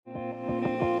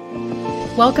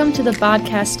Welcome to the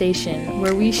Podcast Station,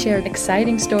 where we share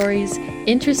exciting stories,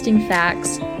 interesting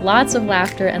facts, lots of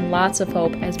laughter, and lots of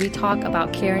hope as we talk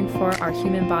about caring for our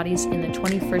human bodies in the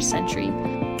 21st century.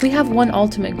 We have one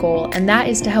ultimate goal, and that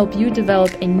is to help you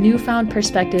develop a newfound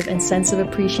perspective and sense of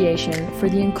appreciation for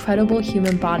the incredible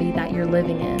human body that you're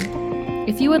living in.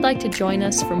 If you would like to join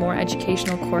us for more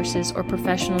educational courses or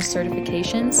professional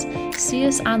certifications, see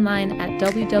us online at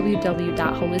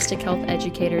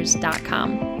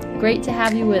www.holistichealtheducators.com. Great to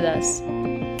have you with us.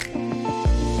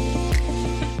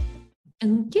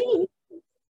 Okay.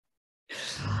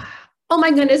 Oh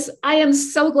my goodness, I am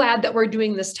so glad that we're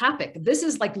doing this topic. This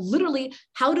is like literally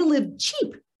how to live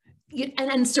cheap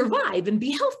and survive and be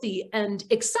healthy and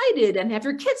excited and have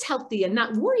your kids healthy and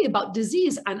not worry about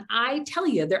disease. And I tell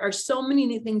you, there are so many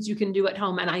new things you can do at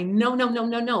home. And I know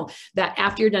that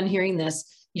after you're done hearing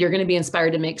this, you're going to be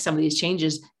inspired to make some of these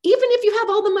changes. Even if you have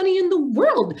all the money in the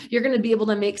world, you're going to be able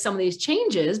to make some of these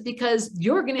changes because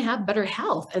you're going to have better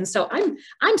health. And so I'm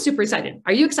super excited.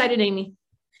 Are you excited, Amy?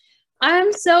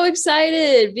 I'm so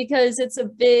excited because it's a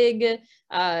big,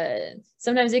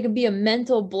 sometimes it can be a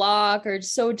mental block or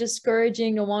so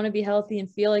discouraging to want to be healthy and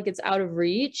feel like it's out of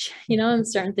reach, and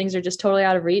certain things are just totally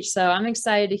out of reach. So I'm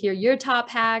excited to hear your top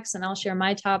hacks, and I'll share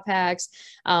my top hacks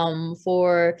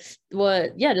for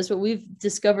just what we've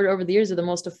discovered over the years are the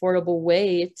most affordable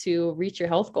way to reach your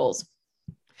health goals.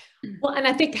 Well, and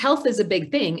I think health is a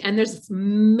big thing, and there's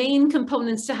main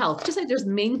components to health. Just like there's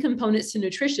main components to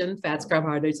nutrition, fats,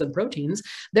 carbohydrates, and proteins,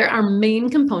 there are main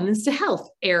components to health: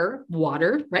 air,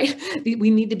 water, right?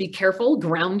 We need to be careful,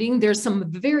 grounding. There's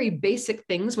some very basic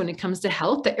things when it comes to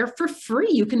health that are for free.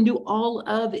 You can do all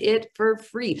of it for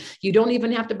free. You don't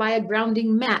even have to buy a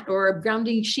grounding mat or a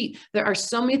grounding sheet. There are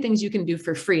so many things you can do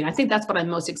for free. And I think that's what I'm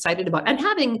most excited about. And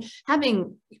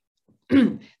having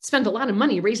spent a lot of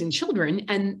money raising children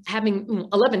and having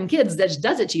 11 kids that just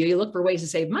does it to you. You look for ways to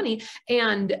save money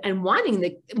and wanting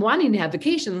to have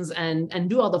vacations and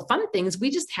do all the fun things. We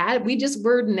just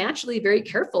were naturally very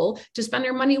careful to spend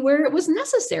our money where it was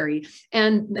necessary.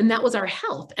 And that was our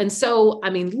health. And so, I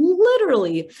mean,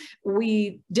 literally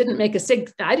I didn't make a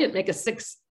six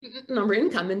number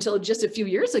income until just a few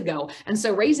years ago. And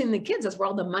so raising the kids, that's where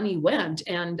all the money went.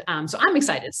 And so I'm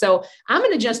excited. So I'm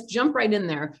going to just jump right in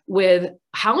there with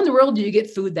how in the world do you get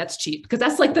food that's cheap? Because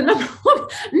that's like the number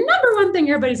one thing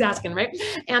everybody's asking, right?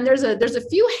 And there's a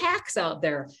few hacks out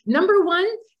there. Number one,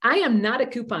 I am not a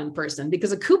coupon person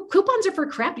because coupons are for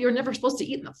crap you're never supposed to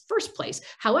eat in the first place.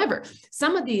 However,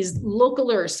 some of these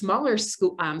local or smaller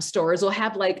stores will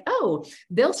have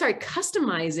they'll start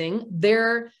customizing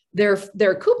their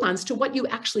coupons to what you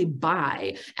actually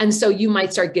buy. And so you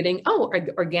might start getting,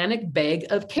 organic bag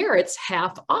of carrots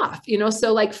half off,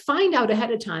 so find out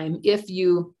ahead of time if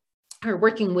you are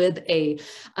working with a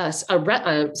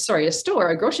grocery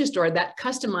store that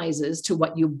customizes to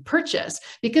what you purchase,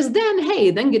 because then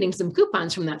getting some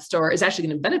coupons from that store is actually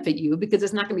going to benefit you because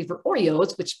it's not going to be for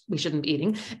Oreos, which we shouldn't be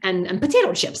eating, and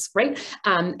potato chips, right?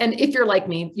 And if you're like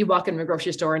me, you walk into a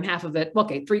grocery store and half of it,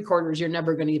 3/4 you're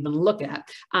never going to even look at.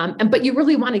 But you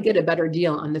really want to get a better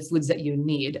deal on the foods that you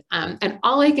need. And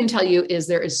all I can tell you is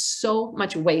there is so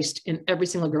much waste in every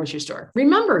single grocery store.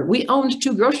 Remember, we owned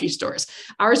 2 grocery stores.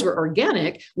 Ours were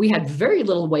organic. We had very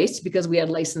little waste because we had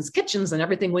licensed kitchens and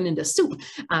everything went into soup.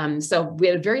 So we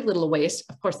had very little waste,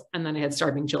 of course. And then I had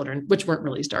starving children, which weren't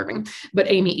really starving, but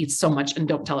Amy eats so much, and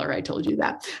don't tell her I told you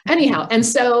that. Anyhow. And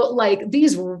so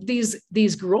these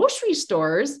grocery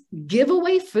stores give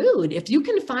away food. If you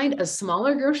can find a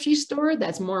smaller grocery store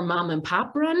that's more mom and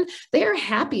pop run, they are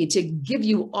happy to give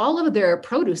you all of their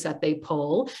produce that they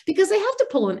pull, because they have to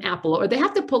pull an apple or they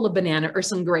have to pull a banana or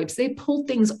some grapes. They pull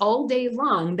things all day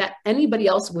long that anybody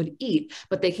else would eat,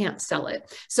 but they can't sell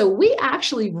it. So we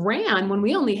actually ran, when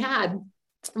we only had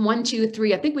 1, 2,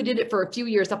 3. I think we did it for a few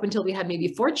years up until we had maybe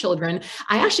 4 children.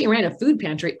 I actually ran a food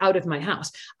pantry out of my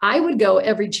house. I would go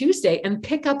every Tuesday and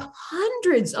pick up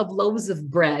hundreds of loaves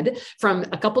of bread from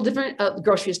a couple different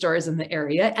grocery stores in the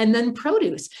area, and then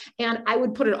produce. And I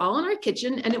would put it all in our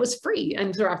kitchen, and it was free,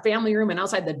 and through our family room and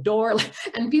outside the door.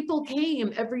 And people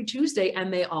came every Tuesday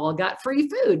and they all got free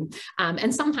food.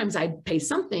 And sometimes I'd pay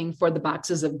something for the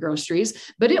boxes of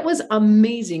groceries, but it was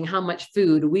amazing how much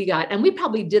food we got. And we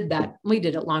probably did that. We did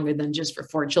did it longer than just for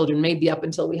 4 children, maybe up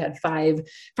until we had 5,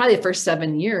 probably the first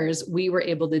 7 years, we were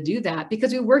able to do that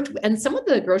because we worked, and some of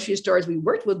the grocery stores we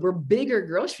worked with were bigger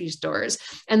grocery stores.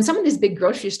 And some of these big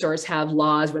grocery stores have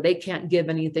laws where they can't give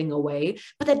anything away,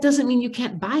 but that doesn't mean you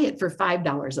can't buy it for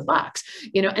 $5 a box,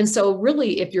 and so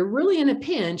really, if you're really in a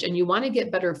pinch and you want to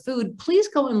get better food, please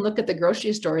go and look at the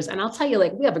grocery stores. And I'll tell you,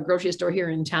 like, we have a grocery store here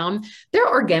in town. Their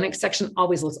organic section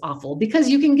always looks awful because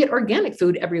you can get organic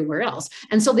food everywhere else.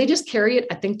 And so they just carry it,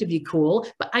 I think, to be cool,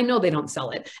 but I know they don't sell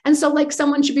it. And so like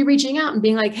someone should be reaching out and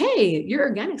being like, hey, your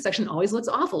organic section always looks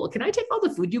awful. Can I take all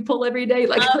the food you pull every day?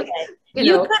 Like, okay.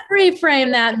 You could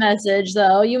reframe that message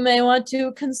though. You may want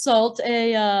to consult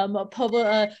a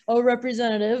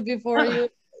representative before you.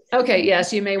 Okay,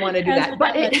 yes, you may want to do that,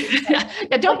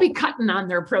 but don't be cutting on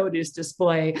their produce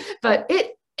display. But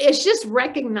it's just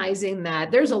recognizing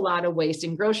that there's a lot of waste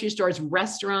in grocery stores.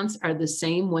 Restaurants are the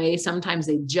same way. Sometimes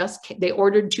they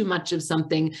ordered too much of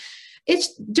something.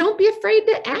 Don't be afraid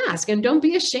to ask, and don't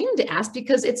be ashamed to ask,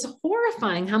 because it's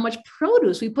horrifying how much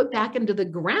produce we put back into the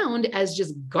ground as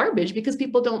just garbage because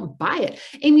people don't buy it.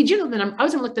 Amy, do you know I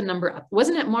was going to look the number up.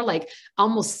 Wasn't it more like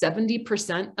almost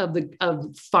 70%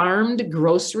 of farmed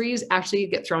groceries actually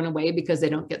get thrown away because they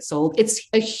don't get sold? It's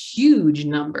a huge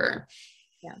number.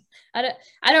 Yeah. I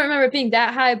don't remember it being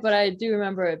that high, but I do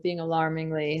remember it being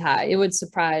alarmingly high. It would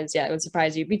surprise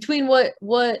you between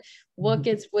what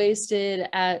gets wasted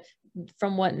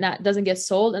from what doesn't get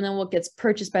sold, and then what gets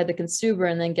purchased by the consumer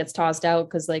and then gets tossed out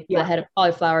because the head of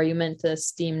cauliflower you meant to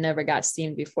steam never got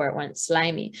steamed before it went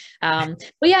slimy.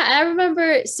 But yeah, I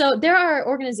remember, so there are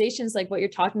organizations like what you're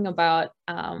talking about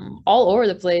all over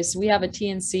the place. We have a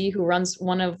TNC who runs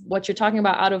one of what you're talking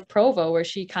about out of Provo, where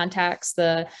she contacts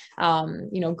the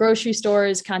grocery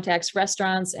stores, contacts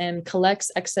restaurants, and collects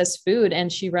excess food,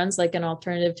 and she runs like an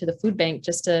alternative to the food bank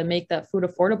just to make that food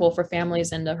affordable for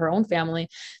families and her own family.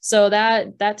 So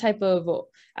that type of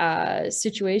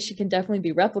situation can definitely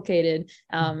be replicated,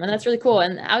 and that's really cool.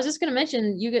 And I was just going to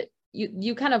mention,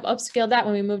 you kind of upscaled that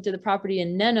when we moved to the property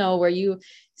in Neno, where you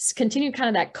continued kind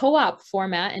of that co-op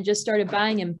format and just started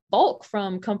buying in bulk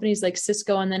from companies like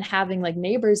Sysco, and then having like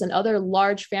neighbors and other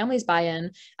large families buy in,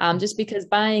 just because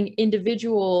buying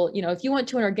individual, if you went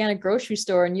to an organic grocery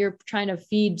store and you're trying to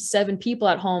feed 7 people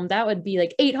at home, that would be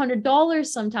like $800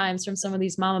 sometimes from some of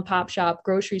these mom and pop shop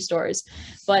grocery stores.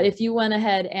 But if you went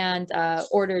ahead and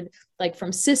ordered like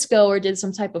from Sysco or did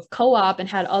some type of co-op and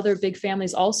had other big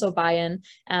families also buy in,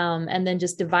 and then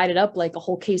just divided up like a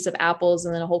whole case of apples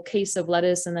and then a whole case of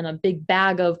lettuce and then a big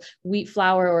bag of wheat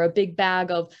flour or a big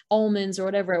bag of almonds or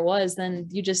whatever it was, then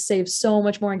you just save so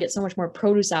much more and get so much more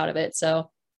produce out of it. So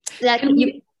that,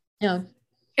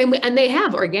 And they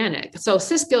have organic. So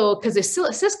Sysco, because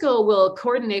Sysco will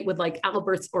coordinate with like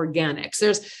Albert's Organics.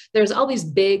 There's all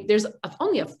these there's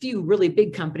only a few really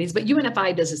big companies, but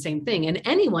UNFI does the same thing. And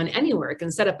anyone, anywhere can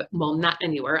set up, well, not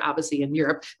anywhere, obviously in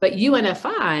Europe, but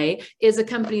UNFI is a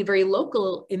company very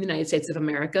local in the United States of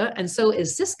America. And so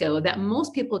is Sysco, that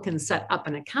most people can set up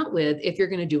an account with if you're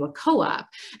going to do a co-op.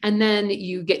 And then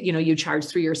you get, you charge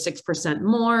 3 or 6%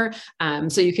 more.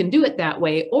 So you can do it that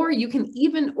way, or you can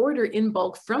even order in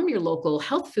bulk from your local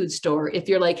health food store. If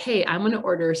you're like, hey, I'm going to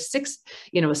order 6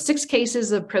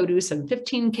 cases of produce and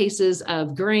 15 cases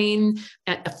of grain,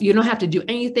 you don't have to do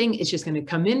anything. It's just going to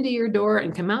come into your door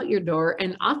and come out your door.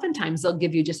 And oftentimes they'll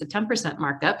give you just a 10%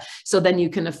 markup. So then you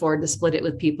can afford to split it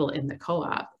with people in the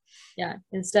co-op. Yeah.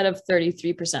 Instead of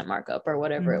 33% markup or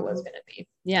whatever it was going to be.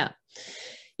 Yeah.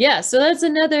 Yeah. So that's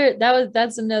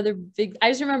another big,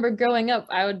 I just remember growing up,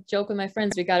 I would joke with my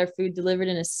friends, we got our food delivered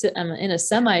in a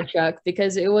semi truck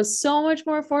because it was so much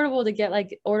more affordable to get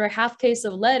order half case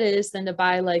of lettuce than to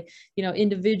buy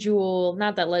individual,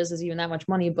 not that lettuce is even that much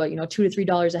money, but $2 to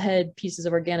 $3 a head pieces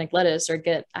of organic lettuce, or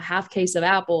get a half case of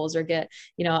apples, or get,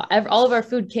 all of our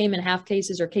food came in half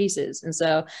cases or cases. And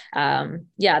so,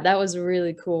 that was a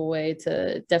really cool way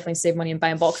to definitely save money and buy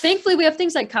in bulk. Thankfully, we have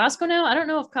things like Costco now. I don't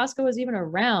know if Costco was even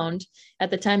around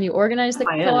at the time you organized the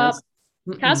co-op.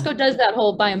 Costco does that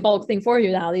whole buy in bulk thing for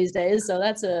you now these days. So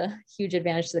that's a huge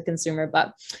advantage to the consumer.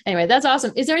 But anyway, that's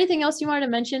awesome. Is there anything else you wanted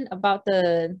to mention about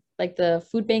the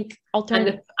food bank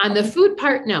alternative? On the food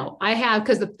part, no, I have,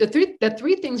 because the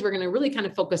three things we're going to really kind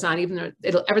of focus on, even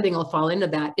though everything will fall into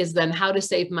that, is then how to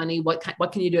save money, what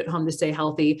can you do at home to stay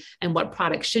healthy, and what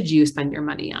products should you spend your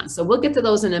money on. So we'll get to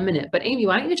those in a minute. But Amy,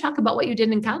 why don't you talk about what you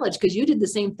did in college? Because you did the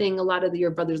same thing a lot of your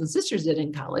brothers and sisters did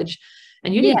in college,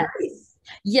 and you did great.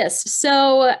 Yes.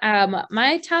 So I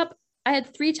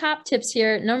had 3 top tips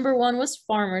here. Number 1 was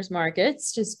farmers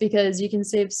markets, just because you can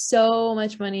save so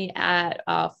much money at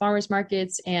farmers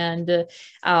markets. And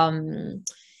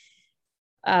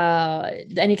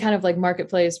any kind of like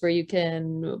marketplace where you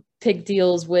can pick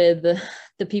deals with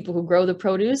the people who grow the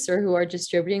produce or who are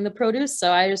distributing the produce.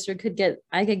 So I could get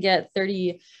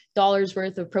 $30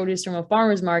 worth of produce from a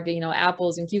farmer's market,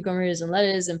 apples and cucumbers and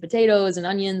lettuce and potatoes and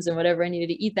onions and whatever I needed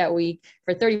to eat that week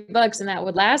for $30. And that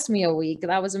would last me a week.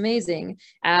 That was amazing.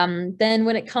 Then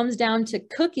when it comes down to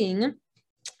cooking,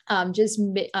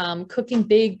 cooking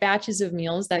big batches of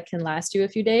meals that can last you a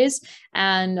few days,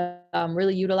 and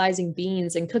really utilizing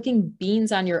beans and cooking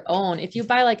beans on your own. If you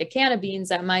buy like a can of beans,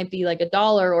 that might be like $1,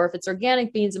 or if it's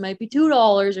organic beans, it might be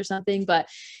 $2 or something. But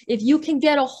if you can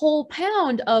get a whole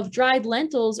pound of dried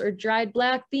lentils or dried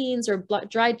black beans or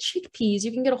dried chickpeas,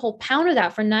 you can get a whole pound of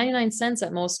that for 99 cents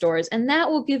at most stores. And that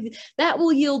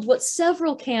will yield what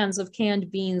several cans of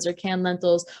canned beans or canned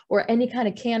lentils or any kind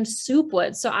of canned soup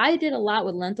would. So I did a lot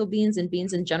with lentil beans and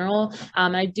beans in general.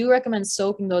 I do recommend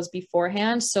soaking those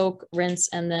beforehand. Soak, rinse,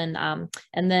 and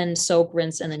then soak,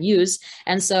 rinse, and then use.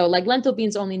 And so like lentil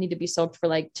beans only need to be soaked for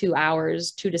like 2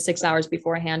 to 6 hours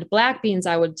beforehand. Black beans,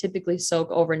 I would typically soak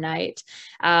overnight.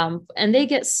 And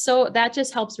that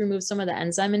just helps remove some of the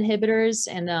enzyme inhibitors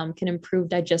and can improve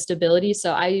digestibility.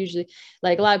 So I usually,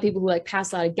 like a lot of people who like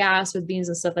pass a lot of gas with beans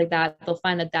and stuff like that, they'll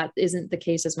find that isn't the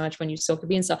case as much when you soak the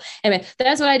beans. So anyway,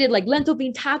 that's what I did, like lentil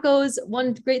bean tacos.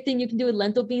 One great thing you can do with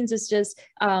lentil beans is just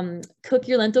cook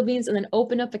your lentil beans and then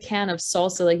open up a can of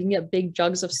salsa. Like you can get big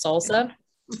jugs of salsa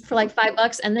for like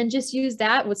 $5, and then just use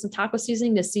that with some taco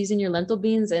seasoning to season your lentil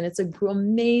beans. And it's an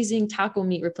amazing taco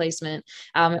meat replacement,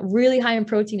 really high in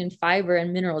protein and fiber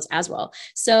and minerals as well.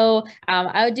 So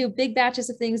I would do big batches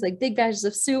of things, like big batches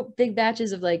of soup, big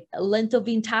batches of like lentil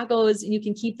bean tacos, and you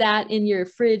can keep that in your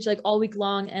fridge like all week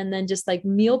long. And then just like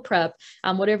meal prep,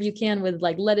 whatever you can with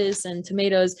like lettuce and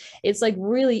tomatoes. It's like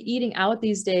really eating out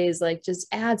these days, like just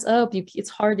adds up. It's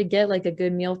hard to get like a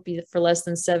good meal for less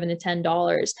than $7 to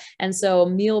 $10. And so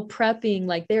meal prepping,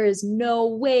 like there is no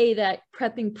way that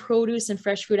prepping produce and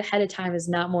fresh food ahead of time is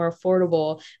not more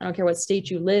affordable. I don't care what state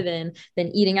you live in,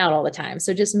 than eating out all the time.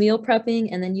 So just meal prepping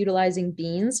and then utilizing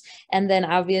beans. And then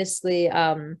obviously,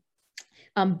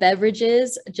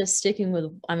 beverages, just sticking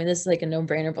with, this is like a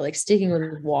no-brainer, but like sticking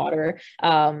with water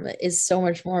is so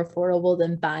much more affordable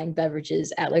than buying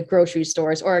beverages at like grocery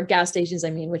stores or gas stations,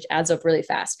 which adds up really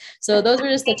fast. So those are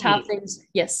just the top things.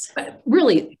 Yes. But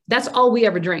really, that's all we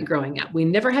ever drank growing up. We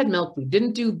never had milk. We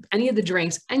didn't do any of the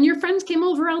drinks. And your friends came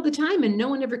over all the time and no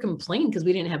one ever complained because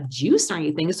we didn't have juice or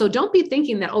anything. So don't be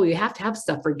thinking that, you have to have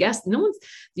stuff for guests.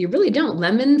 You really don't.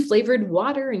 Lemon flavored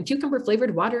water and cucumber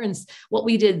flavored water, and what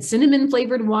we did, cinnamon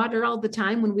flavored water all the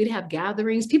time when we'd have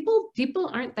gatherings. People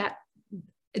aren't that,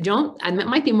 it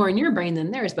might be more in your brain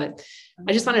than theirs, but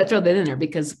I just wanted to throw that in there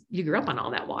because you grew up on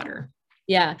all that water.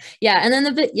 Yeah. And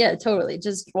then totally.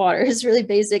 Just water is really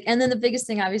basic. And then the biggest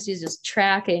thing obviously is just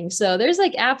tracking. So there's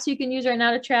like apps you can use right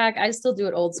now to track. I still do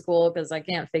it old school because I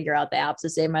can't figure out the apps to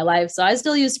save my life. So I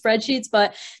still use spreadsheets,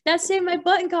 but that saved my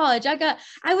butt in college.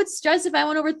 I would stress if I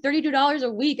went over $32 a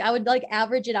week, I would like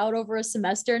average it out over a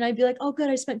semester. And I'd be like, oh good,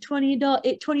 I spent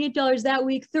 $28 that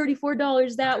week,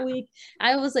 $34 that week.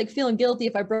 I was like feeling guilty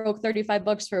if I broke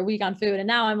 $35 for a week on food. And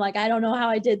now I'm like, I don't know how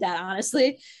I did that,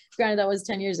 honestly. Granted, that was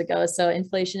 10 years ago, so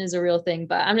inflation is a real thing,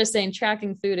 but I'm just saying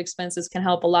tracking food expenses can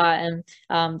help a lot,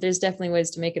 and there's definitely ways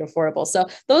to make it affordable. So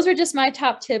those are just my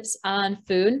top tips on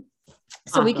food.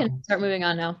 So awesome. We can start moving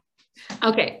on now.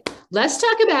 Okay, let's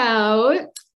talk about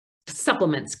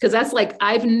supplements, because that's like,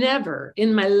 I've never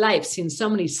in my life seen so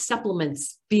many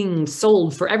supplements being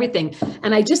sold for everything,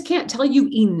 and I just can't tell you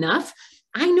enough.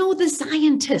 I know the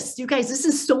scientists, you guys, this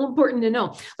is so important to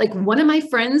know. Like one of my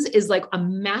friends is like a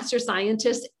master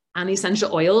scientist on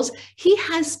essential oils. He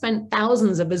has spent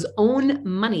thousands of his own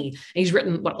money. And he's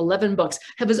written 11 books,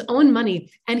 have his own money.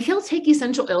 And he'll take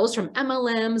essential oils from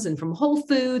MLMs and from Whole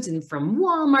Foods and from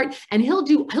Walmart. And he'll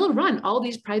run all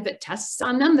these private tests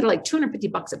on them that are like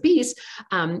 $250 a piece.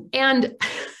 And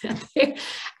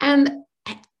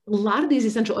a lot of these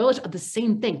essential oils are the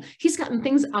same thing. He's gotten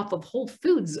things off of Whole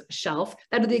Foods shelf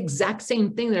that are the exact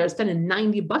same thing that I was spending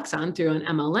 $90 on through an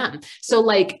MLM. So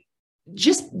like,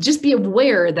 just be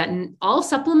aware that all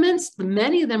supplements,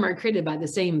 many of them are created by the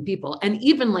same people. And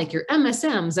even like your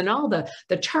MSMs and all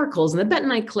the charcoals and the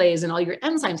bentonite clays and all your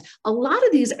enzymes, a lot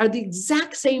of these are the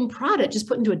exact same product, just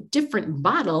put into a different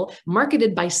bottle,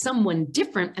 marketed by someone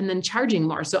different, and then charging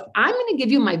more. So I'm going to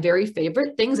give you my very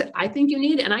favorite things that I think you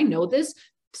need. And I know this.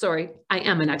 Sorry, I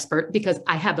am an expert because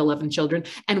I have 11 children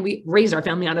and we raise our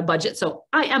family on a budget. So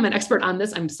I am an expert on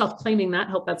this. I'm self-claiming that.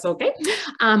 Hope that's okay.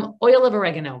 Oil of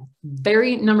oregano,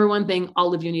 very number one thing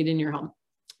all of you need in your home.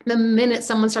 The minute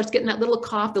someone starts getting that little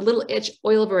cough, the little itch,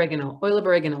 oil of oregano, oil of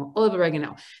oregano, oil of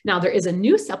oregano. Now, there is a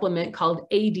new supplement called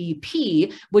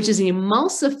ADP, which is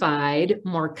emulsified,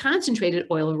 more concentrated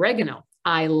oil of oregano.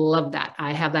 I love that.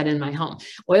 I have that in my home.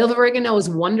 Oil of oregano is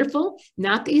wonderful,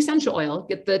 not the essential oil.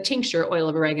 Get the tincture oil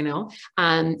of oregano.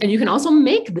 And you can also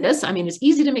make this. I mean, it's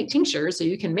easy to make tinctures, so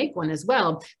you can make one as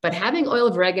well. But having oil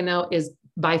of oregano is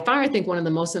by far, I think, one of the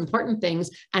most important things.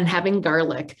 And having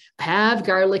garlic. Have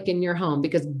garlic in your home,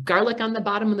 because garlic on the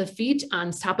bottom of the feet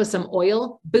on top of some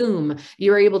oil, boom,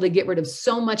 you're able to get rid of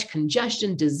so much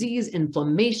congestion, disease,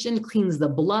 inflammation, cleans the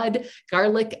blood.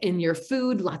 Garlic in your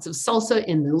food, lots of salsa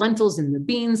in the lentils, in the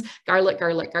beans, garlic,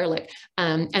 garlic, garlic.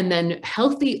 And then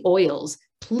healthy oils.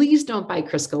 Please don't buy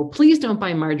Crisco. Please don't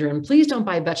buy margarine. Please don't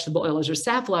buy vegetable oils or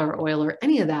safflower oil or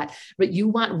any of that. But you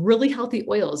want really healthy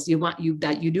oils. You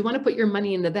do want to put your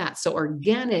money into that. So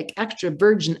organic, extra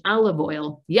virgin olive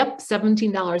oil. Yep,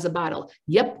 $17 a bottle.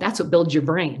 Yep, that's what builds your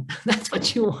brain. That's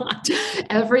what you want.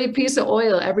 Every piece of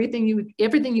oil, everything you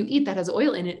eat that has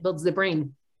oil in it builds the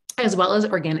brain, as well as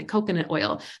organic coconut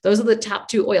oil. Those are the top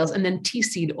two oils. And then tea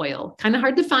seed oil, kind of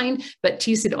hard to find, but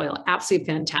tea seed oil, absolutely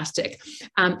fantastic.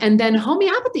 And then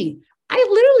homeopathy.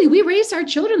 We raised our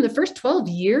children the first 12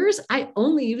 years. I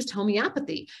only used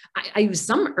homeopathy. I used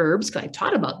some herbs because I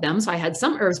taught about them. So I had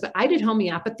some herbs, but I did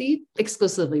homeopathy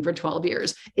exclusively for 12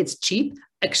 years. It's cheap,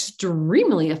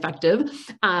 extremely effective.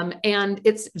 And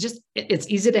it's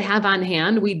easy to have on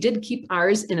hand. We did keep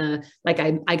ours in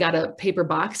I got a paper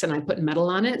box and I put metal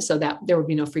on it so that there would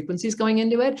be no frequencies going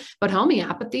into it. But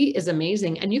homeopathy is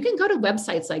amazing. And you can go to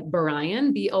websites like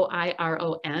Boiron,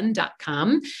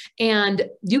 BOIRON.com, and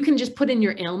you can just put in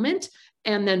your ailment.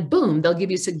 And then boom, they'll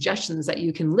give you suggestions that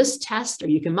you can list test, or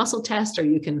you can muscle test, or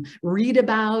you can read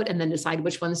about and then decide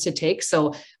which ones to take.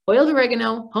 So oil of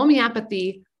oregano,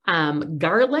 homeopathy,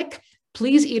 garlic,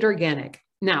 please eat organic.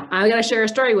 Now, I got to share a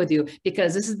story with you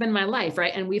because this has been my life,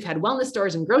 right? And we've had wellness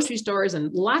stores and grocery stores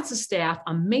and lots of staff,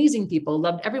 amazing people,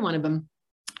 loved every one of them.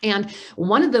 And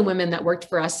one of the women that worked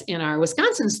for us in our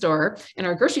Wisconsin store, in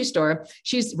our grocery store,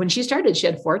 when she started, she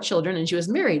had 4 children and she was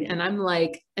married.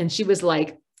 And she was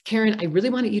like, Karen, I really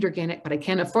want to eat organic, but I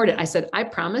can't afford it. I said, I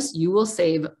promise you will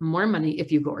save more money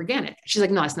if you go organic. She's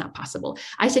like, no, it's not possible.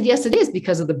 I said, yes, it is,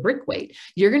 because of the brick weight.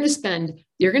 You're going to spend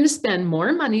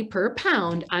more money per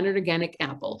pound on an organic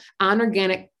apple, on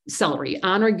organic celery,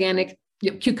 on organic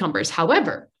cucumbers.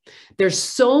 However, there's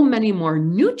so many more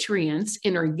nutrients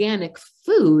in organic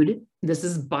food. This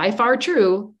is by far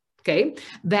true. Okay.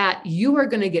 That you are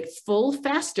going to get full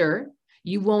faster.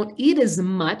 You won't eat as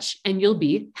much and you'll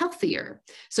be healthier.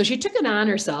 So she took it on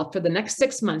herself for the next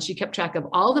 6 months. She kept track of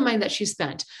all the money that she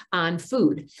spent on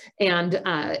food and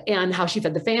how she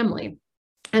fed the family.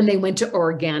 And they went to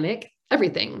organic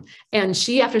everything. And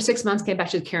she, after 6 months, came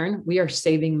back to Karen, we are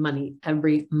saving money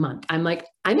every month. I'm like,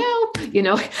 I know,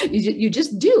 you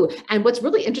just do. And what's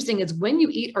really interesting is when you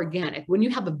eat organic, when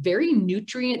you have a very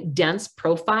nutrient dense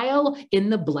profile in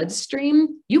the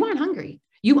bloodstream, you aren't hungry.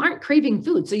 You aren't craving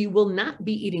food. So you will not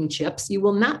be eating chips. You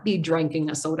will not be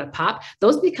drinking a soda pop.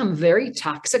 Those become very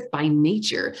toxic by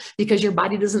nature because your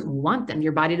body doesn't want them.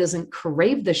 Your body doesn't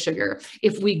crave the sugar.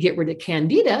 If we get rid of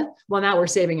Candida, well, now we're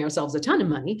saving ourselves a ton of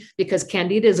money, because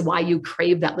Candida is why you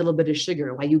crave that little bit of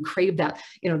sugar, why you crave that,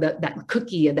 that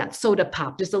cookie and that soda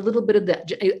pop, just a little bit of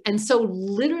that. And so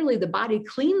literally the body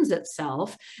cleans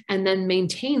itself and then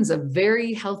maintains a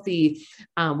very healthy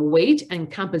weight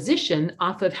and composition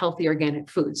off of healthy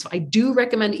organic food. So I do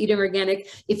recommend eating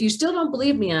organic. If you still don't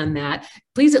believe me on that,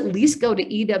 please at least go to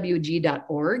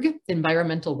EWG.org,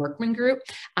 Environmental Workman Group,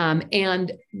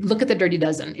 and look at the Dirty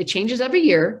Dozen. It changes every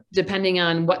year, depending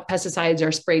on what pesticides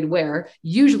are sprayed where.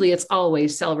 Usually it's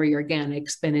always celery, organic,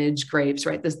 spinach, grapes,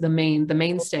 right? This is the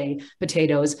mainstay,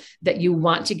 potatoes, that you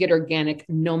want to get organic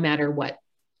no matter what.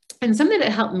 And something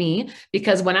that helped me,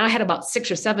 because when I had about 6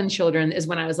 or 7 children is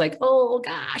when I was like, oh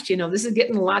gosh, this is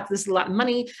getting this is a lot of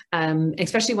money.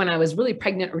 Especially when I was really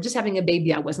pregnant or just having a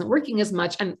baby, I wasn't working as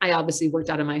much. And I obviously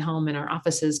worked out of my home in our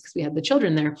offices because we had the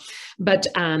children there. But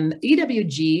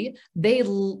EWG,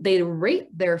 they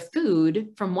rate their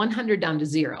food from 100 down to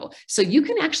 0. So you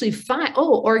can actually find,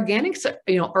 organics,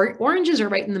 oranges are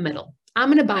right in the middle. I'm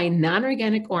going to buy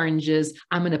non-organic oranges.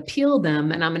 I'm going to peel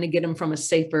them and I'm going to get them from a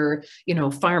safer,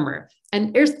 farmer.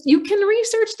 And you can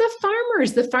research the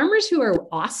farmers. The farmers who are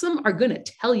awesome are going to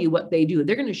tell you what they do.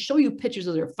 They're going to show you pictures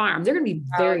of their farm. They're going to be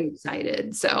very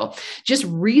excited. So just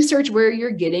research where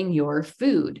you're getting your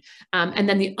food. And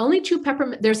then the only two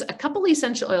peppermint, there's a couple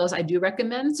essential oils I do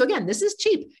recommend. So again, this is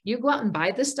cheap. You go out and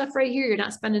buy this stuff right here. You're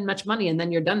not spending much money and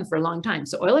then you're done for a long time.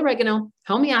 So oil oregano,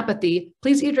 homeopathy,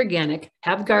 please eat organic,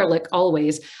 have garlic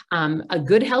always, a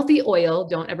good healthy oil.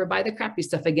 Don't ever buy the crappy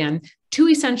stuff again. 2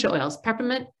 essential oils,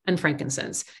 peppermint and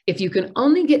frankincense. If you can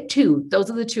only get 2, those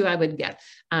are the 2 I would get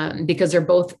because they're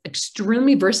both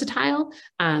extremely versatile.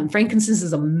 Frankincense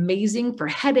is amazing for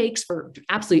headaches, for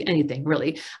absolutely anything,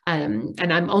 really. And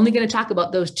I'm only going to talk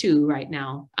about those 2 right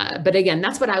now. But again,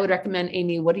 that's what I would recommend.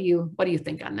 Amy, what do you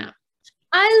think on that?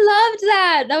 I loved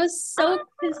that. That was so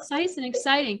concise and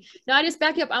exciting. Now, I just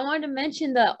back you up. I wanted to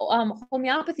mention the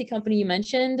homeopathy company you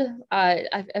mentioned.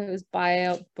 It was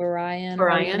Brian.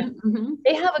 Mm-hmm.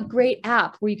 They have a great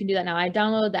app where you can do that now. I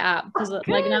downloaded the app because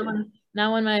like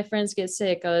now when my friends get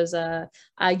sick,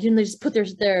 I usually just put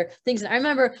their things in. I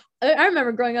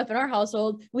remember growing up in our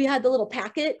household, we had the little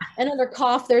packet, and under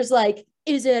cough, there's like,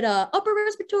 is it a upper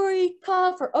respiratory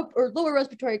cough or lower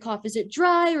respiratory cough? Is it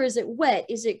dry or is it wet?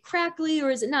 Is it crackly or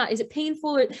is it not? Is it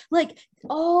painful? Or like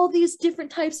all these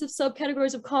different types of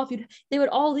subcategories of cough, they would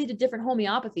all lead to different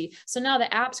homeopathy. So now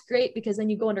the app's great because then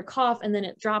you go under cough and then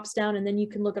it drops down and then you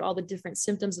can look at all the different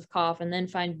symptoms of cough and then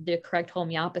find the correct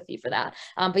homeopathy for that.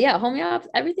 But yeah,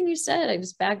 everything you said,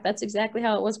 that's exactly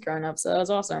how it was growing up. So that was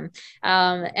awesome.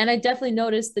 And I definitely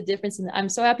noticed the difference I'm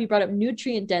so happy you brought up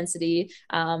nutrient density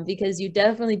because you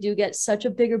definitely do get such a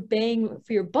bigger bang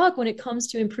for your buck when it comes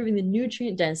to improving the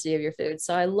nutrient density of your food.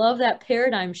 So I love that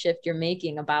paradigm shift you're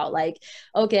making about like,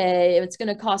 okay, it's going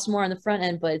to cost more on the front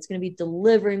end, but it's going to be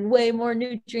delivering way more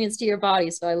nutrients to your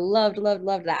body. So I loved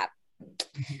that.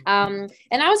 And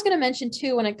I was going to mention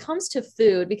too, when it comes to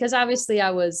food, because obviously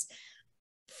I was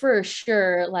for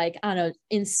sure, like on an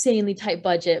insanely tight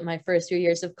budget my first few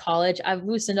years of college. I've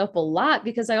loosened up a lot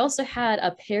because I also had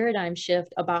a paradigm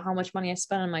shift about how much money I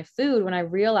spent on my food when I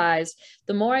realized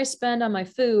the more I spend on my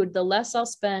food, the less I'll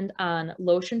spend on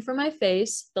lotion for my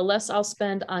face, the less I'll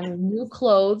spend on new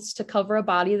clothes to cover a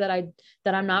body that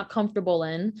I'm not comfortable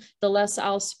in, the less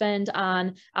I'll spend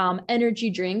on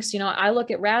energy drinks. You know, I look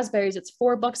at raspberries, it's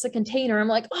 $4 a container. I'm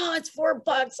like, oh, it's $4.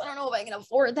 I don't know if I can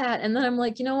afford that. And then I'm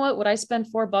like, you know what? Would I spend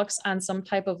 $4 on some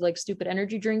type of like stupid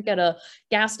energy drink at a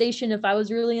gas station if I was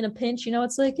really in a pinch? You know,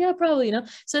 it's like, yeah, probably, you know.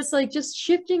 So it's like just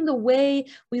shifting the way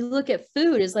we look at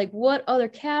food is like, what other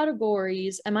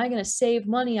categories am I going to save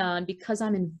money on because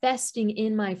I'm investing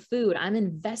in my food? I'm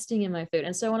investing in my food.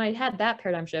 And so when I had that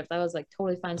paradigm shift, I was like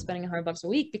totally fine spending $100 a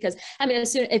week because I mean, as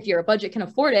soon if your budget can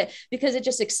afford it, because it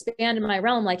just expanded my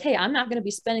realm. Like, hey, I'm not going to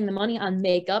be spending the money on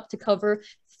makeup to cover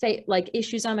like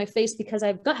issues on my face because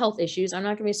I've gut health issues. I'm not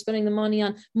going to be spending the money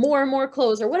on more and more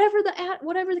clothes or whatever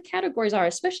the categories are,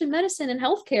 especially medicine and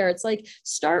healthcare. It's like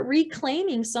start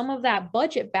reclaiming some of that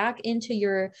budget back into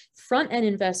your front end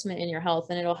investment in your health,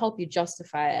 and it'll help you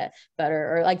justify it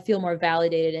better or like feel more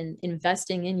validated in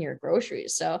investing in your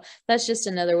groceries. So that's just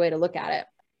another way to look at it.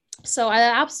 So I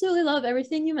absolutely love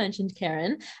everything you mentioned,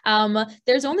 Karen.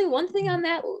 There's only one thing on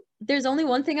that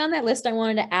list I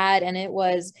wanted to add, and it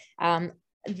was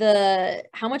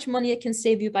how much money it can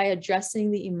save you by addressing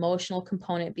the emotional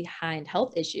component behind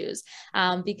health issues.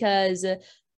 Because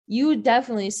you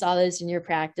definitely saw this in your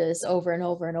practice over and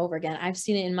over and over again. I've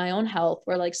seen it in my own health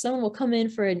where like someone will come in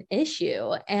for an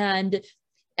issue, and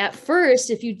at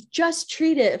first, if you just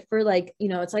treat it for like, you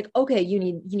know, it's like, okay, you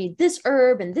need this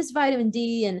herb and this vitamin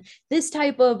D and this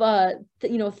type of,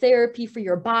 therapy for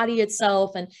your body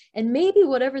itself. And maybe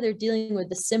whatever they're dealing with,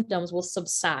 the symptoms will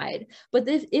subside. But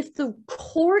if the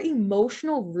core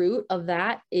emotional root of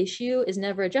that issue is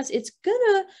never addressed, it's going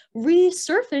to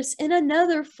resurface in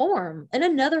another form, in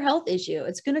another health issue.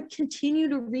 It's going to continue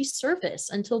to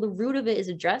resurface until the root of it is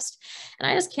addressed. And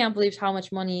I just can't believe how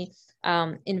much money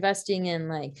investing in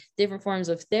like different forms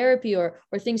of therapy or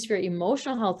things for your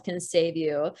emotional health can save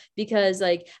you. Because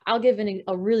like, I'll give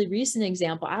a really recent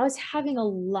example. I was having a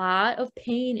lot of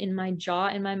pain in my jaw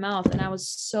and my mouth, and I was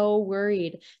so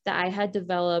worried that I had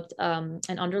developed an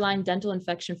underlying dental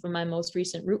infection from my most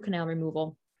recent root canal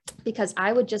removal, because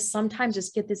I would just sometimes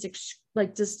just get this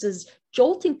like just this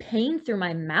jolting pain through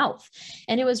my mouth.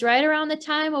 And it was right around the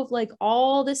time of like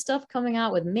all this stuff coming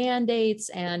out with mandates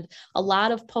and a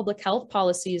lot of public health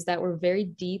policies that were very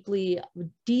deeply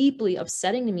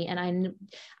upsetting to me. And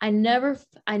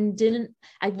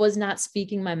I was not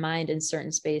speaking my mind in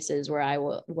certain spaces where I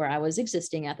was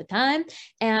existing at the time.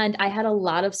 And I had a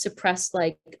lot of suppressed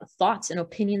like thoughts and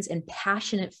opinions and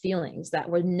passionate feelings that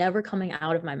were never coming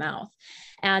out of my mouth.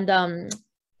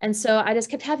 And so I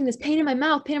just kept having this pain in my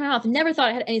mouth, Never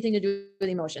thought it had anything to do with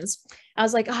emotions. I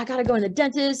was like, oh, I got to go in the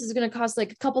dentist. This is going to cost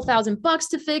like a couple $1,000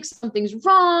 to fix. Something's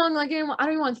wrong. Like, I don't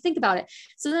even want to think about it.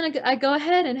 So then I go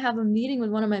ahead and have a meeting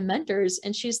with one of my mentors,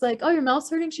 and she's like, oh, your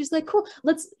mouth's hurting. She's like, cool.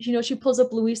 Let's, she pulls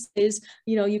up Louise's,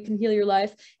 you can heal your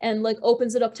life, and like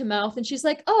opens it up to mouth. And she's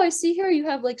like, oh, I see here you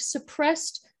have like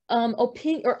suppressed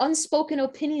opinion or unspoken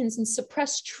opinions and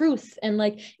suppressed truth, and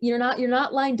like you're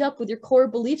not lined up with your core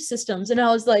belief systems. And I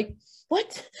was like,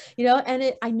 what?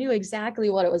 And I knew exactly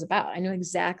what it was about. And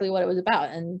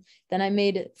then I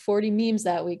made 40 memes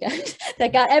that weekend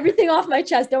that got everything off my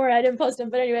chest. Don't worry, I didn't post them.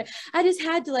 But anyway, I just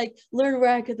had to like learn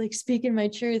where I could like speak in my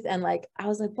truth. And like, I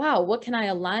was like, wow, what can I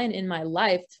align in my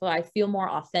life so I feel more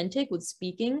authentic with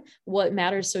speaking what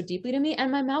matters so deeply to me?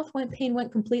 And my pain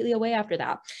went completely away after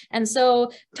that. And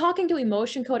so talking to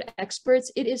emotion code experts,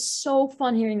 it is so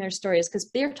fun hearing their stories, because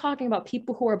they're talking about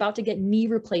people who are about to get knee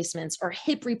replacements or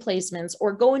hip replacements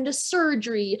or go into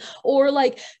surgery, or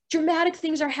like dramatic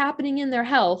things are happening in their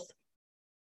health.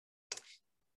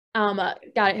 Got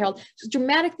it, Harold.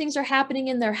 Dramatic things are happening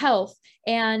in their health,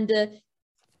 and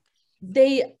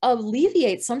they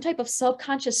alleviate some type of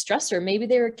subconscious stressor. Maybe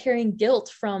they were carrying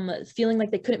guilt from feeling like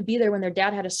they couldn't be there when their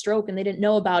dad had a stroke and they didn't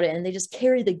know about it, and they just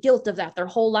carry the guilt of that their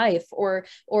whole life, or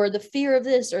the fear of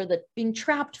this, or the being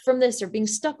trapped from this, or being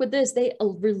stuck with this. They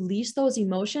release those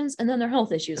emotions, and then their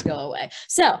health issues go away.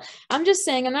 So I'm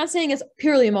not saying it's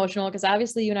purely emotional, because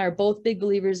obviously you and I are both big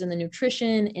believers in the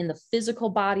nutrition, in the physical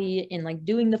body, in like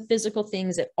doing the physical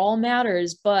things. It all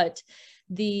matters, but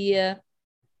the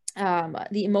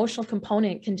emotional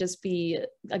component can just be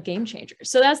a game changer.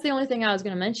 So that's the only thing I was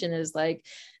going to mention, is like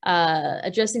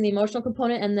addressing the emotional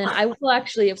component. And then I will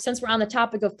actually, since we're on the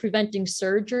topic of preventing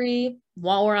surgery,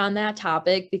 while we're on that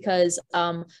topic, because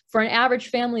for an average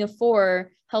family of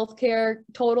 4,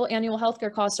 total annual healthcare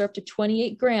costs are up to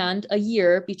 $28,000 a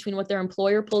year, between what their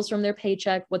employer pulls from their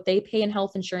paycheck, what they pay in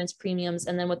health insurance premiums,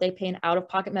 and then what they pay in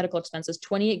out-of-pocket medical expenses.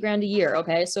 $28,000 a year.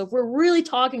 Okay, so if we're really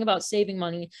talking about saving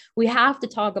money, we have to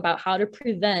talk about how to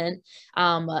prevent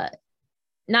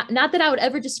not that I would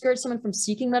ever discourage someone from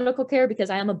seeking medical care, because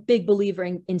I am a big believer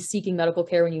in seeking medical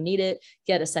care when you need it.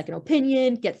 Get a second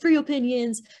opinion, get free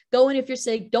opinions, go in if you're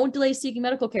sick, don't delay seeking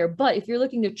medical care. But if you're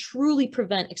looking to truly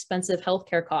prevent expensive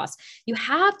healthcare costs, you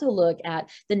have to look at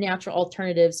the natural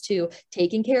alternatives to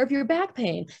taking care of your back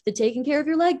pain, to taking care of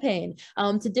your leg pain,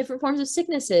 to different forms of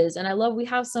sicknesses. And I love, we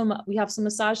have some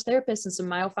massage therapists and some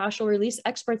myofascial release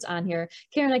experts on here.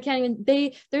 Karen, I can't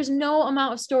even, there's no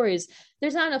amount of stories.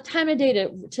 There's not enough time and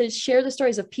data to share the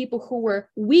stories of people who were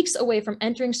weeks away from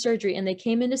entering surgery, and they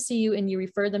came in to see you and you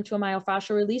referred them to a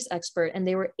myofascial release expert, and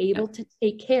they were able to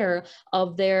take care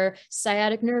of their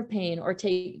sciatic nerve pain, or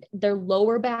take their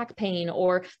lower back pain,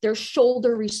 or their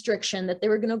shoulder restriction that they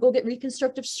were going to go get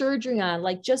reconstructive surgery on,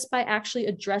 like just by actually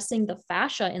addressing the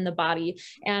fascia in the body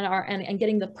and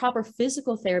getting the proper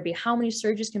physical therapy. How many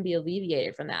surgeries can be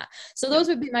alleviated from that? So those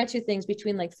would be my 2 things,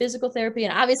 between like physical therapy,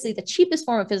 and obviously the cheapest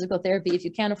form of physical therapy, if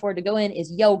you can't afford to go in,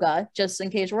 is yoga, just in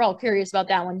case we're all curious about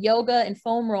that one. Yoga and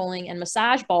foam rolling and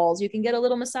massage balls. You can get a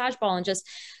little massage ball and just,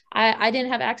 I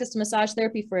didn't have access to massage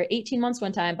therapy for 18 months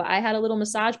one time, but I had a little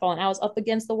massage ball, and I was up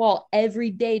against the wall every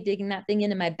day, digging that thing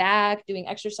into my back, doing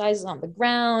exercises on the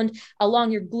ground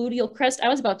along your gluteal crest. I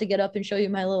was about to get up and show you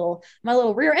my little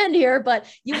rear end here, but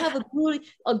you have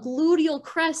a gluteal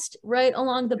crest right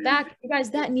along the back. You guys,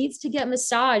 that needs to get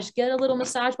massaged. Get a little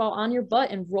massage ball on your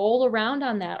butt and roll around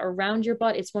on that, around your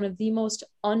butt. It's one of the most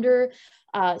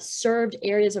served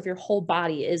areas of your whole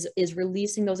body, is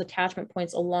releasing those attachment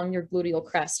points along your gluteal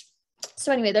crest.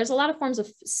 So anyway, there's a lot of forms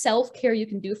of self-care you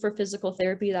can do for physical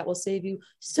therapy that will save you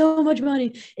so much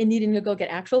money in needing to go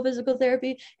get actual physical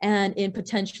therapy, and in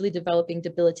potentially developing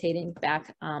debilitating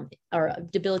back or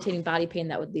debilitating body pain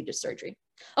that would lead to surgery.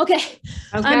 Okay.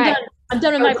 I'm done. I'm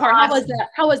done with my part. Awesome. How was that?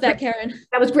 How was that, Karen?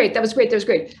 That was great. That was great. That was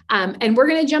great. And we're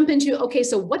going to jump into, okay,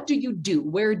 so what do you do?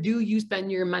 Where do you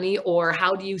spend your money, or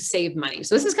how do you save money?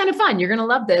 So this is kind of fun. You're going to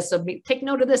love this. So take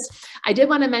note of this. I did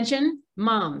want to mention,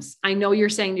 moms, I know you're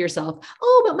saying to yourself,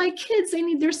 oh, but my kids, they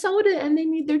need their soda and they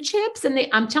need their chips. And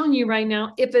I'm telling you right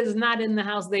now, if it's not in the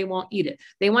house, they won't eat it.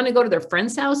 They want to go to their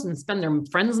friend's house and spend their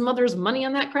friend's mother's money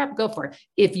on that crap. Go for it.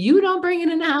 If you don't bring it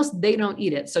in the house, they don't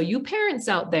eat it. So you parents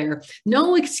out there,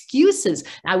 no excuses.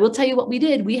 I will tell you what we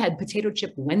did. We had potato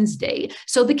chip Wednesday.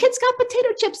 So the kids got potato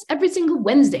chips every single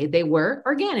Wednesday. They were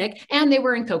organic and they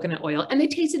were in coconut oil and they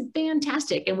tasted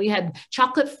fantastic. And we had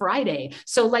chocolate Friday.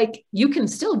 So like you can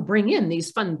still bring in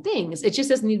these fun things. It just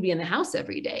doesn't need to be in the house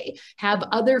every day. Have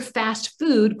other fast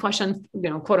food, question,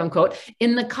 quote unquote,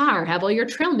 in the car. Have all your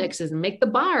trail mixes and make the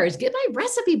bars. Get my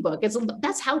recipe book.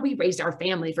 That's how we raised our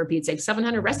family, for Pete's sake.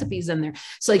 700 recipes in there.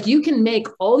 So like you can make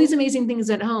all these amazing things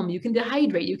at home. You can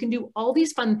dehydrate. You can do all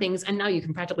these fun things. And now you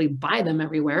can practically buy them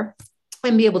everywhere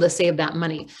and be able to save that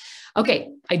money. Okay,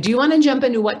 I do want to jump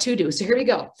into what to do. So here we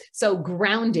go. So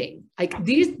grounding, like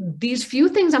these few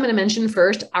things I'm going to mention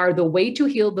first are the way to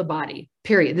heal the body,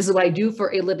 period. This is what I do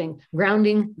for a living.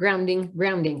 Grounding, grounding,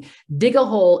 grounding. Dig a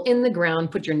hole in the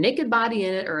ground, put your naked body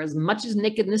in it, or as much as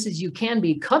nakedness as you can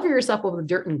be, cover yourself with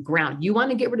dirt and ground. You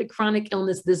want to get rid of chronic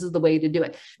illness. This is the way to do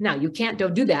it. Now you can't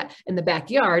do that in the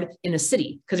backyard in a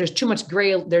city because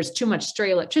there's too much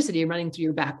stray electricity running through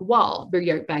your back wall,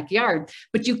 your backyard,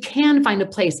 but you can find a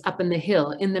place up in the hill,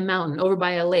 in the mountain, over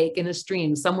by a lake, in a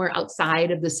stream, somewhere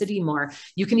outside of the city more.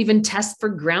 You can even test for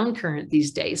ground current these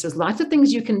days. There's lots of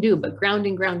things you can do, but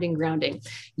grounding, grounding, grounding.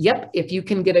 Yep. If you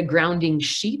can get a grounding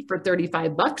sheet for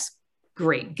 $35,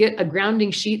 great. Get a grounding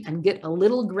sheet and get a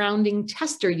little grounding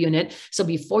tester unit. So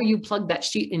before you plug that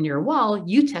sheet in your wall,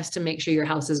 you test to make sure your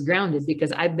house is grounded,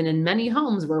 because I've been in many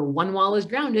homes where one wall is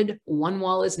grounded, one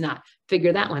wall is not.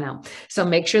 Figure that one out. So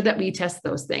make sure that we test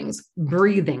those things.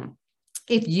 Breathing.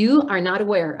 If you are not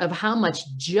aware of how much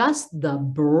just the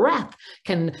breath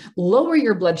can lower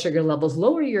your blood sugar levels,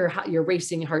 lower your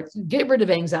racing heart, get rid of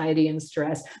anxiety and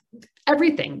stress,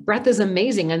 everything. Breath is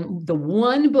amazing. And the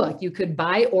one book you could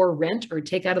buy or rent or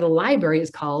take out of the library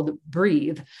is called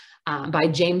Breathe by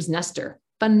James Nestor.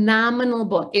 Phenomenal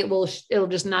book. It'll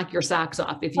just knock your socks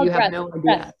off if you have no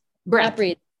idea. Breath.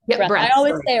 Breathe. Yeah, breath. I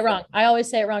always say it wrong. I always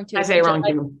say it wrong too. I say it wrong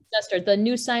too. Nestor, The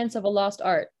New Science of a Lost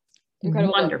Art.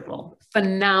 Incredible. Wonderful, book.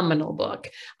 Phenomenal book.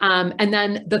 And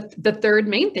then the third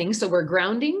main thing, so we're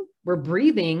grounding, we're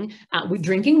breathing, we're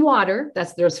drinking water.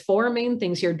 There's four main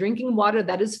things here. Drinking water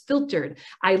that is filtered.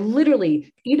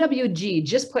 EWG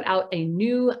just put out a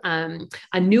new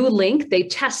link. They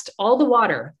test all the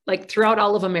water, like throughout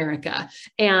all of America,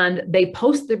 and they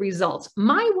post the results.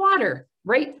 My water,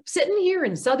 right, sitting here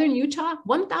in Southern Utah,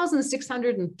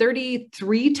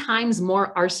 1,633 times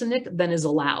more arsenic than is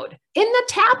allowed in the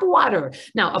tap water.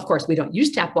 Now, of course, we don't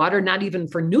use tap water, not even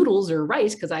for noodles or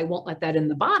rice, because I won't let that in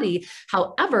the body.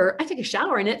 However, I take a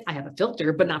shower in it. I have a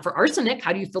filter, but not for arsenic.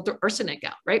 How do you filter arsenic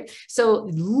out, right? So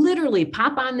literally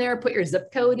pop on there, put your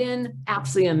zip code in.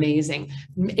 Absolutely amazing.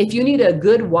 If you need a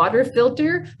good water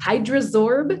filter,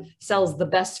 Hydrazorb sells the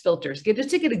best filters. Just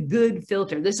to get a good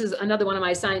filter. This is another one of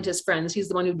my scientist friends. He's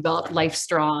the one who developed Life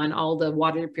Straw and all the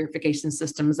water purification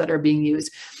systems that are being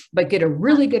used. But get a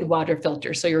really good water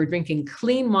filter. So you're drinking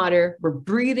clean water, we're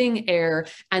breathing air,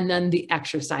 and then the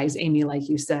exercise, Amy, like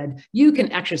you said, you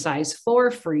can exercise for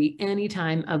free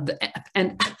anytime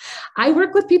and I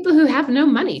work with people who have no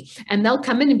money, and they'll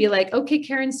come in and be like, okay,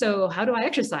 Karen, so how do I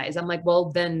exercise? I'm like,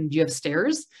 well, then do you have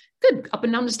stairs? Good. Up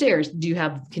and down the stairs.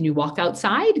 Can you walk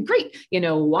outside? Great.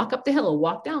 Walk up the hill,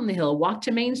 walk down the hill, walk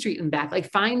to Main Street and back,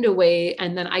 like find a way.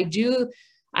 And then I do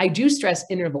stress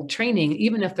interval training,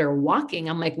 even if they're walking.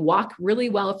 I'm like, walk really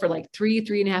well for like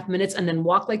 3.5 minutes, and then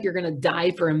walk like you're going to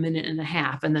die for 1.5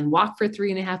 minutes, and then walk for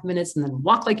 3.5 minutes, and then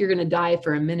walk like you're going to die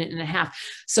for 1.5 minutes.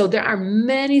 So there are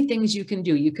many things you can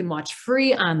do. You can watch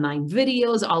free online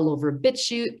videos all over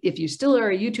BitChute. If you still are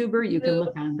a YouTuber, you can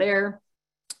look on there.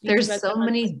 There's so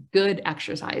many good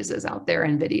exercises out there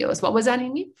and videos. What was that,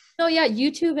 Amy? No, yeah,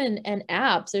 YouTube and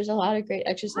apps. There's a lot of great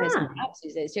exercise apps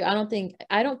these days too. I don't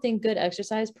think good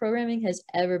exercise programming has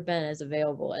ever been as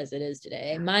available as it is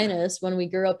today. Minus when we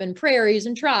grew up in prairies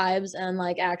and tribes and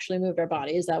like actually moved our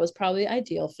bodies. That was probably the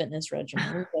ideal fitness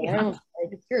regimen. Yeah.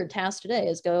 If your task today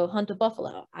is go hunt a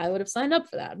buffalo, I would have signed up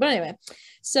for that. But anyway,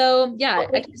 so yeah,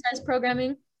 exercise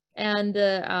programming. And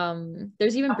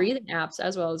there's even breathing apps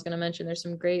as well. I was going to mention there's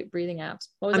some great breathing apps.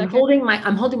 I'm holding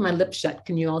my lips shut.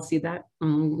 Can you all see that?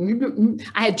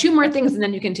 I had two more things and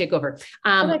then you can take over.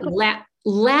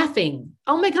 Laughing.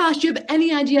 Oh my gosh, do you have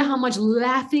any idea how much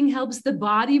laughing helps the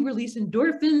body release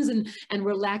endorphins and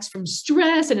relax from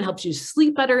stress, and it helps you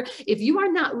sleep better? If you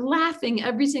are not laughing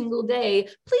every single day,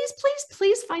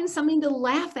 please find something to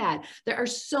laugh at. There are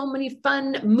so many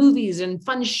fun movies and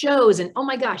fun shows, and oh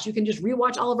my gosh, you can just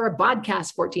rewatch all of our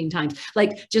podcasts 14 times.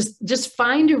 Like just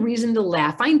find a reason to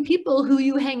laugh. Find people who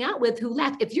you hang out with who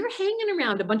laugh. If you're hanging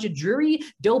around a bunch of dreary,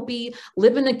 dopey,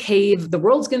 live in a cave, the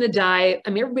world's going to die. I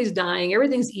mean, everybody's dying.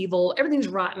 Everything's evil. Everything's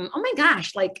rotten. Oh my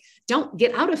gosh, like don't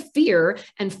get out of fear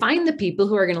and find the people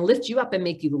who are going to lift you up and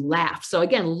make you laugh. So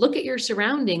again, look at your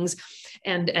surroundings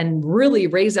and really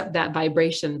raise up that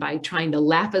vibration by trying to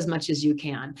laugh as much as you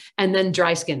can. And then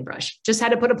dry skin brush. Just had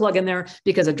to put a plug in there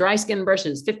because a dry skin brush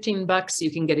is $15.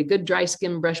 You can get a good dry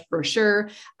skin brush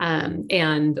brochure.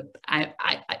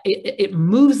 It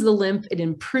moves the lymph. It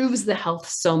improves the health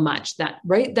so much that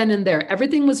right then and there,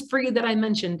 everything was free that I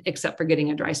mentioned, except for getting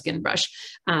a dry skin brush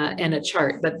and a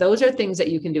chart. But those are things that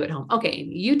you can do at home. Okay,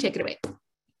 you take it away.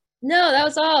 No, that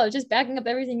was all. Just backing up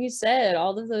everything you said.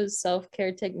 All of those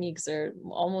self-care techniques are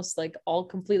almost like all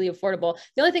completely affordable.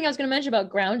 The only thing I was going to mention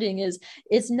about grounding is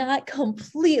it's not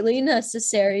completely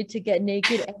necessary to get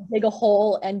naked and dig a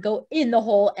hole and go in the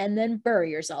hole and then bury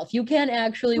yourself. You can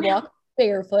actually walk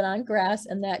barefoot on grass,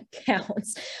 and that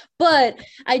counts. But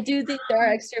I do think there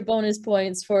are extra bonus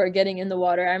points for getting in the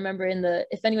water. I remember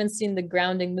if anyone's seen the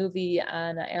Grounding movie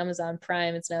on Amazon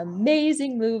Prime, it's an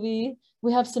amazing movie.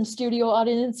 We have some studio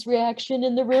audience reaction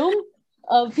in the room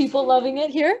of people loving it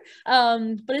here.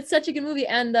 But it's such a good movie.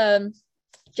 And the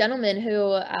gentleman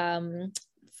who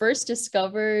first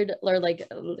discovered or like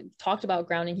talked about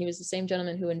grounding, he was the same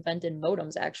gentleman who invented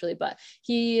modems actually, but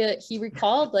he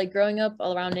recalled like growing up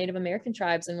around Native American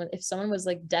tribes, and if someone was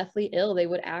like deathly ill, they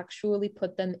would actually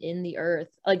put them in the earth,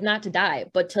 like not to die,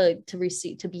 but to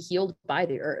be healed by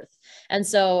the earth. And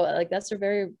so like that's a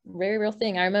very, very real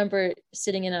thing. I remember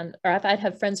sitting in on, or I'd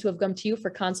have friends who have come to you for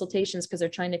consultations because they're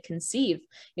trying to conceive,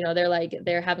 you know,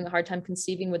 they're having a hard time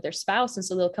conceiving with their spouse. And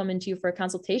so they'll come into you for a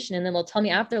consultation, and then they'll tell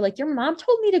me after, like, your mom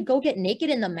told me to go get naked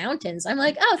in the mountains. I'm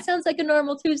like, oh, sounds like a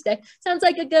normal Tuesday. Sounds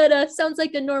like a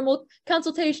normal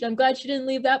consultation. I'm glad she didn't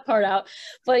leave that part out.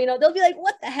 But, you know, they'll be like,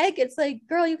 what the heck? It's like,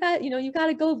 girl, you got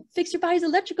to go fix your body's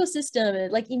electrical system.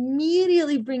 It like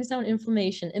immediately brings down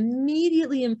inflammation,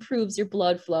 immediately improves your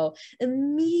blood flow,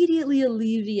 immediately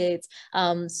alleviates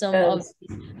some of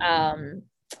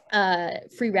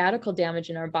free radical damage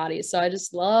in our bodies. So I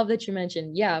just love that you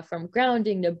mentioned, from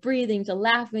grounding to breathing to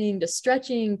laughing to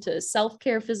stretching to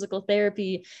self-care, physical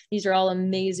therapy. These are all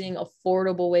amazing,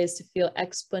 affordable ways to feel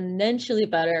exponentially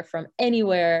better from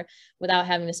anywhere without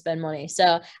having to spend money.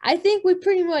 So I think we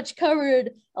pretty much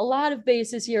covered a lot of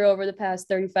bases here over the past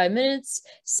 35 minutes.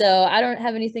 So I don't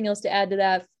have anything else to add to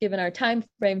that given our time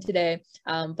frame today.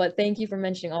 But thank you for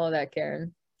mentioning all of that,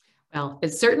 Karen. Well,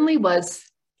 it certainly was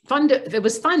fun. It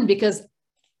was fun because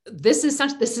this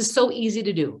is so easy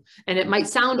to do, and it might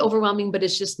sound overwhelming, but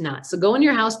it's just not. So go in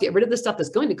your house, get rid of the stuff that's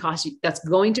going to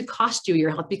cost you your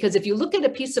health. Because if you look at a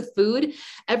piece of food,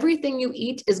 everything you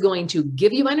eat is going to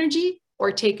give you energy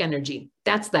or take energy.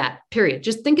 That's that, period.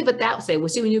 Just think of it that way. Well,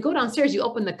 see, when you go downstairs, you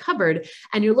open the cupboard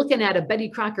and you're looking at a Betty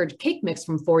Crocker cake mix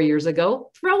from 4 years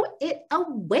ago, throw it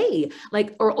away.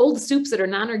 Or old soups that are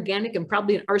non-organic and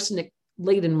probably an arsenic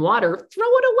laden water, throw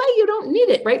it away. You don't need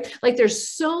it, right? Like there's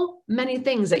so many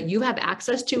things that you have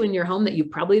access to in your home that you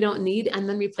probably don't need, and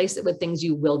then replace it with things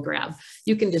you will grab.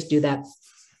 You can just do that.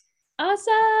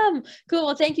 Awesome. Cool.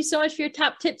 Well, thank you so much for your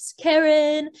top tips,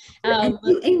 Karen. Thank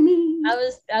you, Amy. I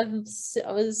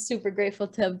was super grateful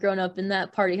to have grown up in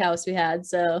that party house we had.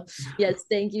 So yes,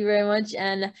 thank you very much.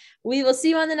 And we will see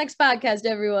you on the next podcast,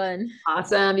 everyone.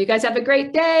 Awesome. You guys have a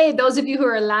great day. Those of you who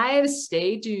are live,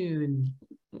 stay tuned.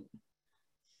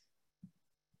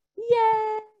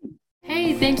 Yay!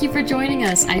 Hey, thank you for joining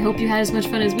us. I hope you had as much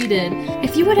fun as we did.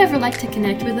 If you would ever like to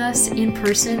connect with us in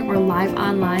person or live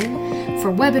online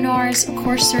for webinars,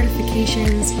 course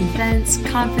certifications, events,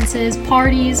 conferences,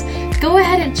 parties, go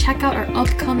ahead and check out our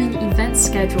upcoming event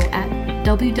schedule at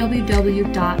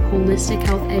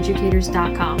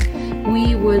www.holistichealtheducators.com.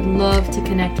 We would love to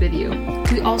connect with you.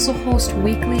 We also host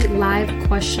weekly live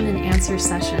question and answer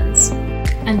sessions.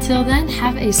 Until then,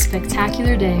 have a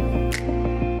spectacular day.